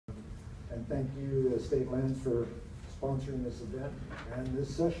And thank you, State Lands, for sponsoring this event and this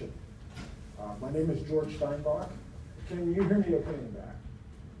session. My name is George Steinbach. Can you hear me okay in the back?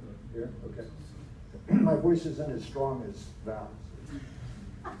 Here? Okay. My voice isn't as strong as Val's.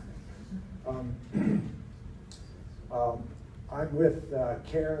 I'm with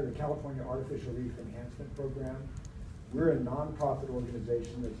CARE, the California Articial Reef Enhancement Program. We're a nonprofit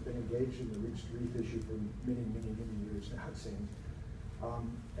organization that's been engaged in the Reefs Reef issue for many years now, it seems.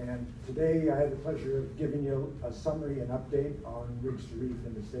 And today I have the pleasure of giving you a summary and update on Reefs Reef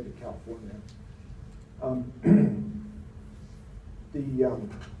in the state of California.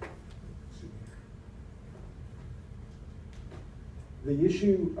 The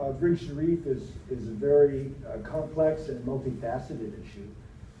issue of Reefs Reef is a very complex and multifaceted issue.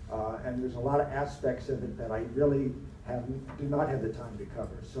 And there's a lot of aspects of it that I really do not have the time to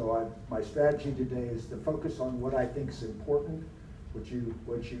cover. So my strategy today is to focus on what I think is important, what you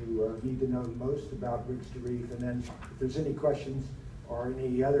need to know most about Reefs Reef, and then if there's any questions or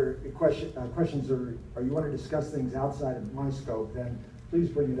any other questions or you want to discuss things outside of my scope, then please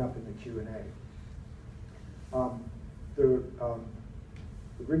bring it up in the Q&A. The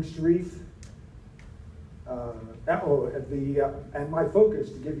Reefs Reef, and my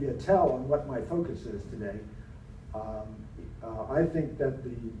focus, to give you a tell on what my focus is today, I think that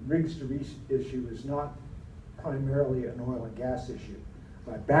the Reefs Reef issue is not primarily an oil and gas issue.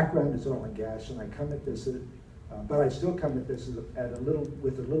 My background is oil and gas, and I come at this, but I still come at this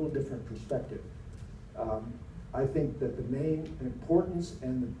with a little different perspective. I think that the main importance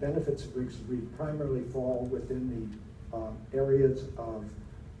and the benefits of Reefs Reef primarily fall within the areas of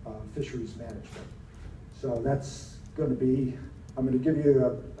fisheries management. So that's going to be, I'm going to give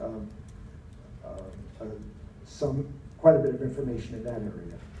you quite a bit of information in that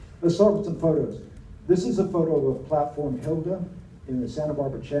area. Let's start with some photos. This is a photo of platform Hilda in the Santa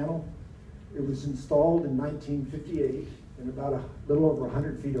Barbara Channel. It was installed in 1958 in about a little over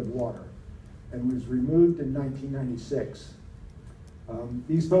 100 feet of water and was removed in 1996.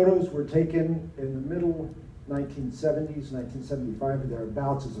 These photos were taken in the middle 1970s, 1975 or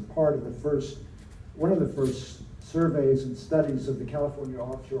thereabouts as a part of one of the first surveys and studies of the California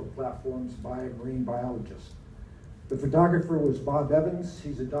offshore platforms by a marine biologist. The photographer was Bob Evans.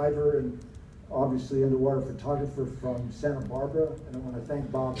 He's a diver and obviously underwater photographer from Santa Barbara, and I want to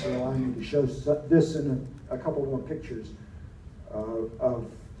thank Bob for allowing me to show this and a couple more pictures of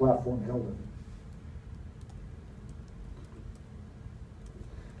platform Hilda.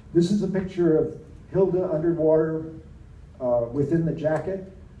 This is a picture of Hilda underwater within the jacket.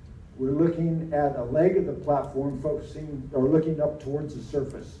 We're looking at a leg of the platform looking up towards the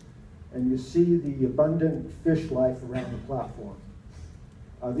surface. And you see the abundant fish life around the platform.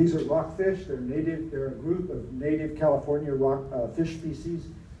 These are rockfish. They're a group of native California fish species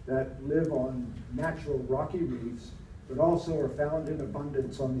that live on natural rocky reefs, but also are found in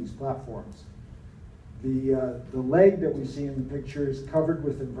abundance on these platforms. The leg that we see in the picture is covered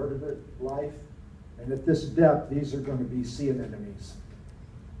with invertebrate life, and at this depth, these are going to be sea anemones.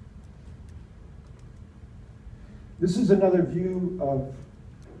 This is another view of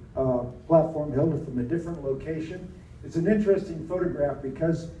platform Hilda from a different location. It's an interesting photograph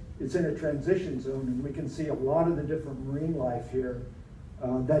because it's in a transition zone, and we can see a lot of the different marine life here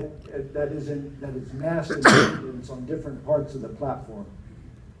that is massed in abundance on different parts of the platform.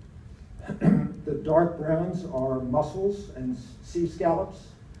 The dark browns are mussels and sea scallops.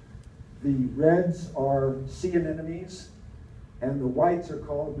 The reds are sea anemones, and the whites are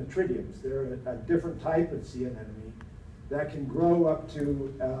called metridiums. They're a different type of sea anemone that can grow up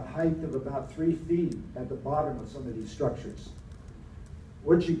to a height of about 3 feet at the bottom of some of these structures.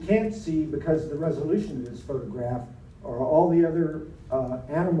 What you can't see because of the resolution of this photograph are all the other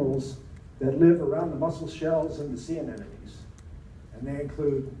animals that live around the mussel shells and the sea anemones. And they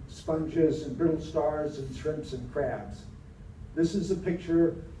include sponges and brittle stars and shrimps and crabs. This is a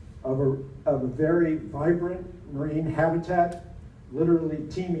picture of a very vibrant marine habitat, literally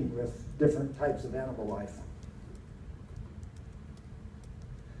teeming with different types of animal life.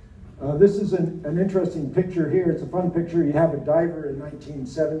 This is an interesting picture here. It's a fun picture. You have a diver in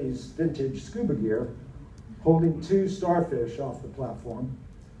 1970s vintage scuba gear holding 2 starfish off the platform.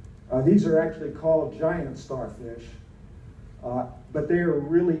 These are actually called giant starfish, but they are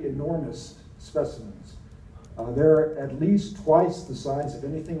really enormous specimens. They're at least twice the size of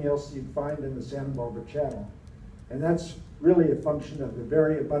anything else you'd find in the Santa Barbara Channel. And that's really a function of the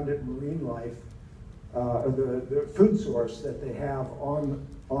very abundant marine life, the food source that they have on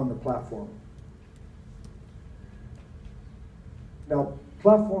the platform. Now,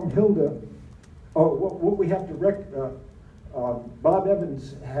 platform Hilda, what we have to Bob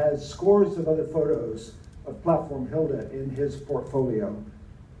Evans has scores of other photos of Platform Hilda in his portfolio,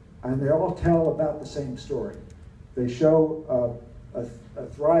 and they all tell about the same story. They show a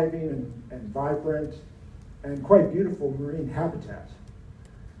thriving and vibrant and quite beautiful marine habitat.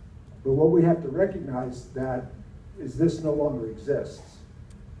 But what we have to recognize that is this no longer exists.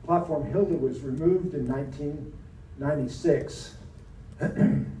 Platform Hilda was removed in 1996,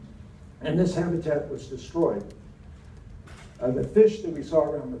 and this habitat was destroyed. The fish that we saw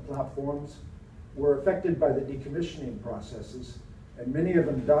around the platforms were affected by the decommissioning processes, and many of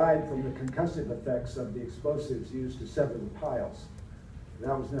them died from the concussive effects of the explosives used to sever the piles.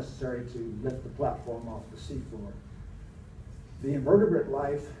 That was necessary to lift the platform off the seafloor. The invertebrate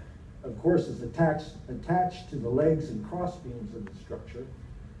life, of course, is attached to the legs and cross beams of the structure,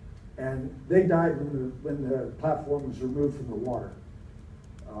 and they died when the platform was removed from the water.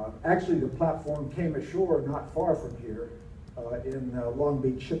 Actually, the platform came ashore not far from here in Long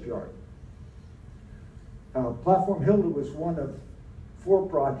Beach Shipyard. Platform Hilda was one of 4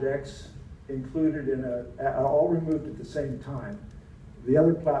 projects included in all removed at the same time. The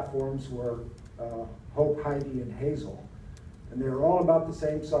other platforms were Hope, Heidi, and Hazel. And they were all about the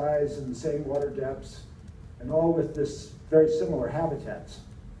same size and the same water depths, and all with this very similar habitats.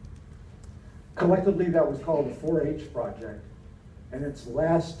 Collectively, that was called the 4H project, and it's the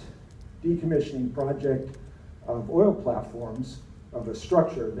last decommissioning project of oil platforms of a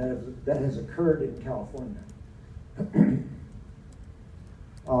structure that has occurred in California.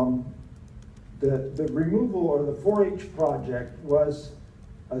 The removal, or the 4H project, was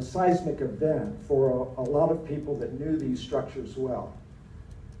a seismic event for a lot of people that knew these structures well.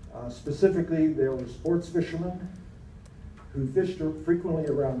 Specifically, there were sports fishermen who fished frequently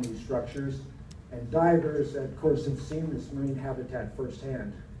around these structures, and divers that, of course, have seen this marine habitat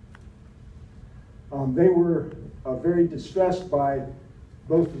firsthand. They were very distressed by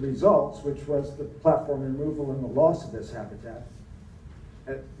both the results, which was the platform removal and the loss of this habitat,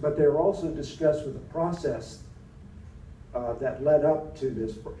 but they were also distressed with the process that led up to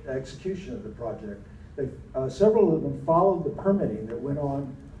this execution of the project. Several of them followed the permitting that went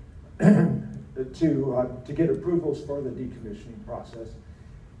on to get approvals for the decommissioning process,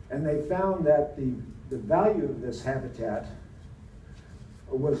 and they found that the value of this habitat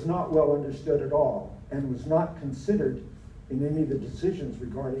was not well understood at all and was not considered in any of the decisions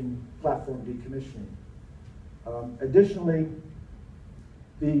regarding platform decommissioning. Additionally,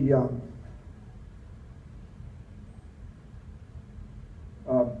 they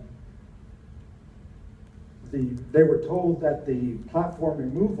were told that the platform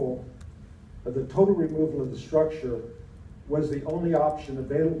removal, the total removal of the structure, was the only option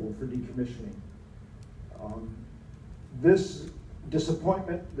available for decommissioning. This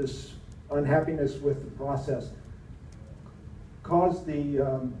disappointment, this unhappiness with the process, caused the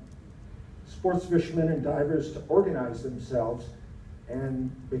sports fishermen and divers to organize themselves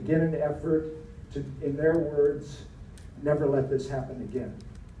and begin an effort to, in their words, never let this happen again.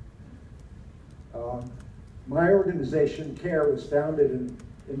 My organization, CARE, was founded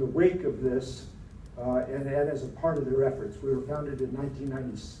in the wake of this and as a part of their efforts. We were founded in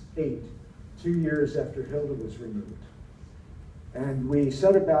 1998, 2 years after Hilda was removed. And we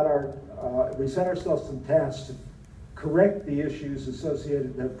set ourselves some tasks to correct the issues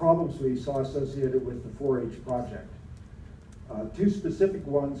associated, the problems we saw associated with the 4H project. 2 specific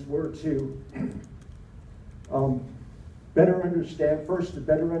ones were to better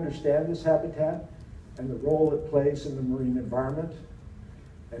understand this habitat and the role it plays in the marine environment,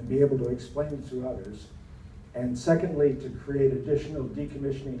 and be able to explain it to others. And secondly, to create additional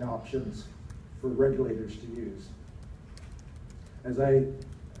decommissioning options for regulators to use. As I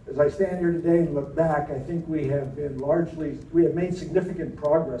stand here today and look back, I think we have made significant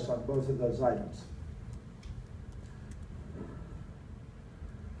progress on both of those items.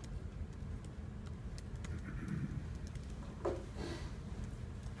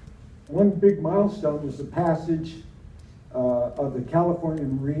 One big milestone was the passage of the California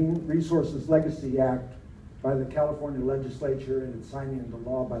Marine Resources Legacy Act by the California legislature and its signing into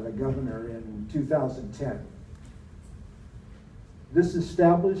law by the governor in 2010. This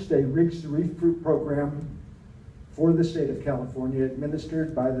established a Reefs reef fruit program for the state of California,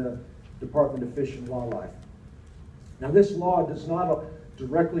 administered by the Department of Fish and Wildlife. Now, this law does not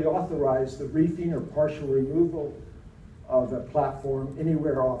directly authorize the reefing or partial removal of a platform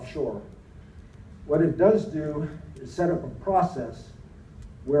anywhere offshore. What it does do is set up a process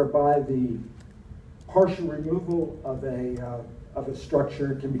whereby the partial removal of a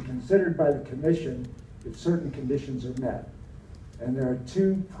structure can be considered by the commission if certain conditions are met. And there are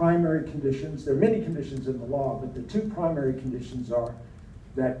two primary conditions. There are many conditions in the law, but the two primary conditions are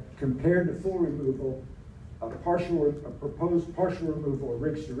that compared to full removal, a proposed partial removal of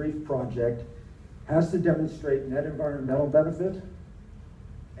Reefs to Reef project has to demonstrate net environmental benefit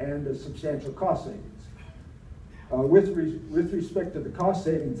and a substantial cost savings. With respect to the cost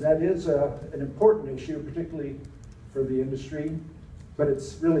savings, that is an important issue, particularly for the industry, but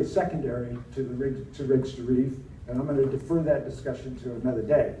it's really secondary to the Reefs to Reef, and I'm going to defer that discussion to another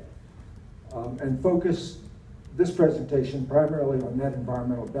day and focus this presentation primarily on net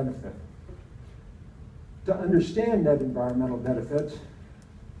environmental benefit. To understand net environmental benefit,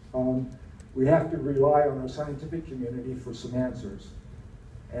 we have to rely on our scientific community for some answers.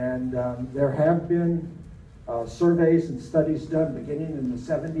 And there have been surveys and studies done beginning in the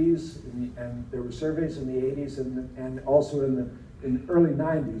 70s, and there were surveys in the 80s and also in the early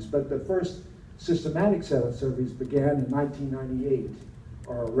 90s. But the first systematic set of surveys began in 1998,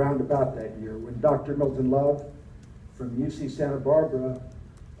 or around about that year, when Dr. Milton Love from UC Santa Barbara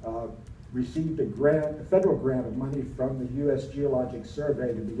received a federal grant of money from the U.S. Geologic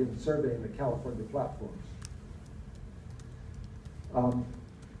Survey to begin surveying the California platforms.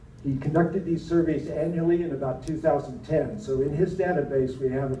 He conducted these surveys annually in about 2010. So in his database, we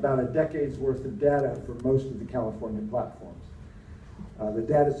have about a decade's worth of data for most of the California platforms. The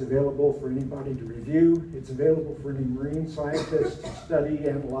data is available for anybody to review. It's available for any marine scientist to study,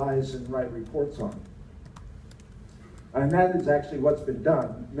 analyze, and write reports on. And that is actually what's been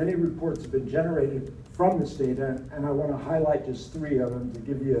done. Many reports have been generated from this data, and I want to highlight just three of them to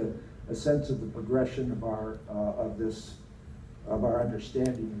give you a sense of the progression of our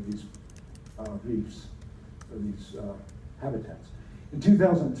understanding of these reefs, of these habitats. In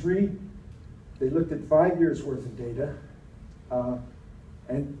 2003, they looked at 5 years worth of data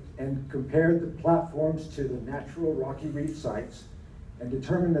and compared the platforms to the natural rocky reef sites and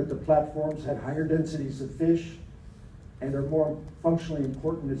determined that the platforms had higher densities of fish and are more functionally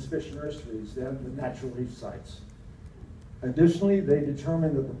important as fish nurseries than the natural reef sites. Additionally, they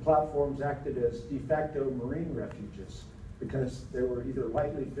determined that the platforms acted as de facto marine refuges because they were either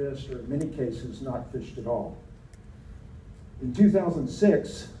lightly fished or in many cases not fished at all. In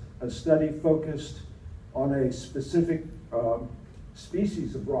 2006, a study focused on a specific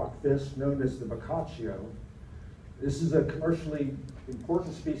species of rockfish known as the boccaccio. This is a commercially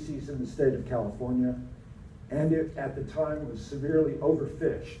important species in the state of California, and it, at the time, was severely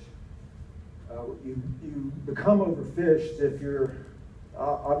overfished. You become overfished if you're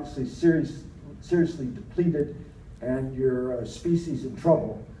obviously seriously depleted and your species in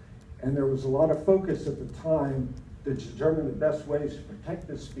trouble. And there was a lot of focus at the time to determine the best ways to protect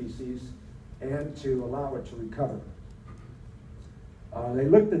this species and to allow it to recover. They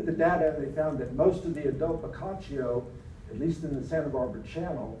looked at the data and they found that most of the adult boccaccio, at least in the Santa Barbara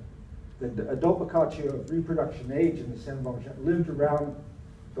Channel, the adult boccaccio of reproduction age in the Santa Barbara Channel lived around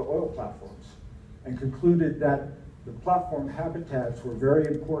the oil platforms and concluded that the platform habitats were very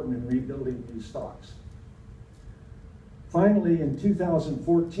important in rebuilding these stocks. Finally, in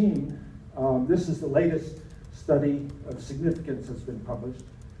 2014, this is the latest study of significance that's been published.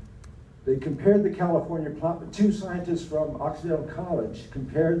 They compared the California platform, two scientists from Occidental College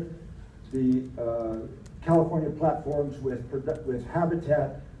compared the California platforms with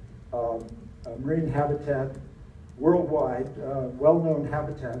habitat, marine habitat worldwide, well-known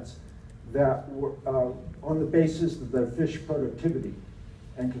habitats that were on the basis of their fish productivity,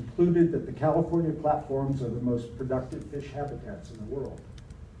 and concluded that the California platforms are the most productive fish habitats in the world.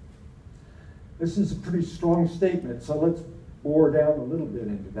 This is a pretty strong statement, so let's bore down a little bit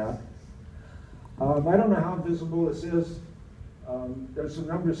into that. I don't know how visible this is. There's some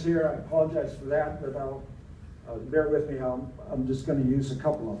numbers here. I apologize for that, but bear with me. I'm just going to use a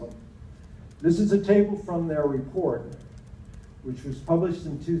couple of them. This is a table from their report, which was published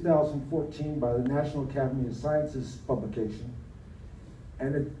in 2014 by the National Academy of Sciences publication.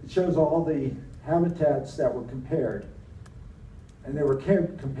 And it shows all the habitats that were compared. And they were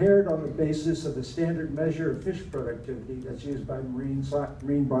compared on the basis of a standard measure of fish productivity that's used by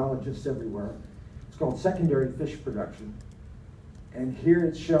marine biologists everywhere. It's called secondary fish production. And here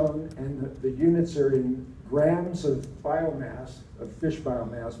it's shown, and the units are in grams of biomass, of fish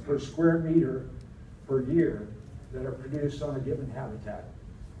biomass per square meter per year that are produced on a given habitat.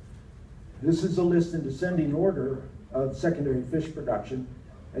 This is a list in descending order of secondary fish production,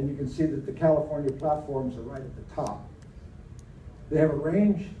 and you can see that the California platforms are right at the top. They have a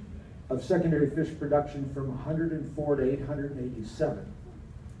range of secondary fish production from 104 to 887.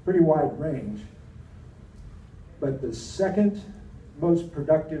 Pretty wide range. But the second most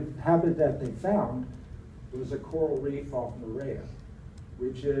productive habitat they found was a coral reef off Moorea,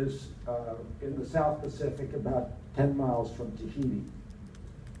 which is in the South Pacific about 10 miles from Tahiti.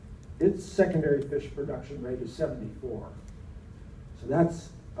 Its secondary fish production rate is 74. So that's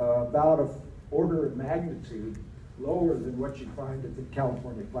about an order of magnitude lower than what you find at the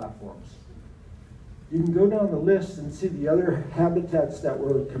California platforms. You can go down the list and see the other habitats that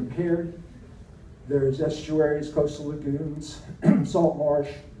were compared. There's estuaries, coastal lagoons, salt marsh,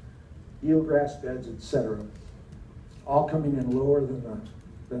 eelgrass beds, etc., all coming in lower than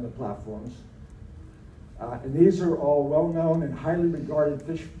the platforms. And these are all well-known and highly regarded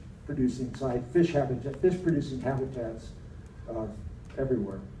fish-producing habitats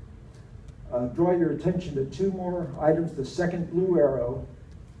everywhere. Draw your attention to two more items. The second blue arrow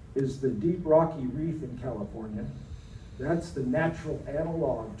is the deep rocky reef in California. That's the natural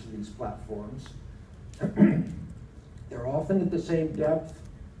analog to these platforms. They're often at the same depth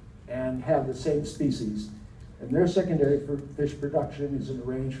and have the same species. And their secondary fish production is in a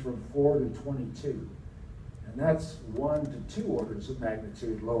range from 4 to 22. And that's 1 to 2 orders of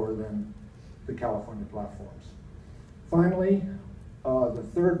magnitude lower than the California platforms. Finally, the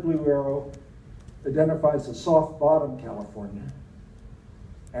third blue arrow identifies the soft bottom California.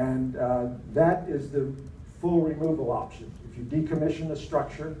 And that is the full removal option. If you decommission a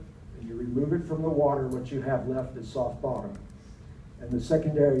structure and you remove it from the water, what you have left is soft bottom. And the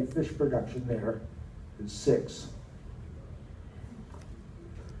secondary fish production there is 6.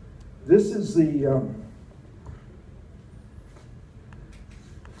 This is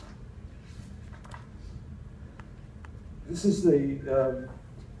the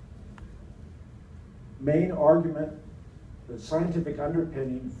main argument, the scientific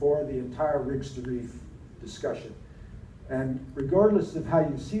underpinning for the entire Reefs to Reef discussion. And regardless of how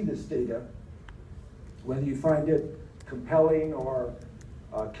you see this data, whether you find it compelling or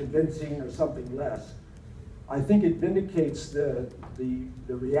convincing or something less, I think it vindicates the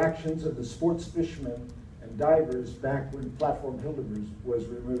reactions of the sports fishermen and divers back when platform Hildebrand was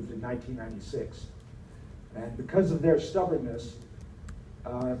removed in 1996. And because of their stubbornness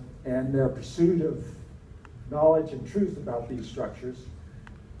and their pursuit of knowledge and truth about these structures,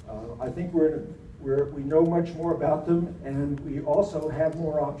 I think we know much more about them, and we also have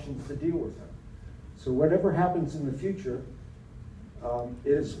more options to deal with them. So whatever happens in the future,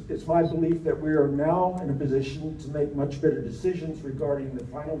 it's my belief that we are now in a position to make much better decisions regarding the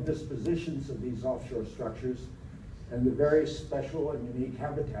final dispositions of these offshore structures and the very special and unique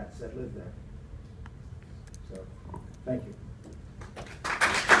habitats that live there. So, thank you.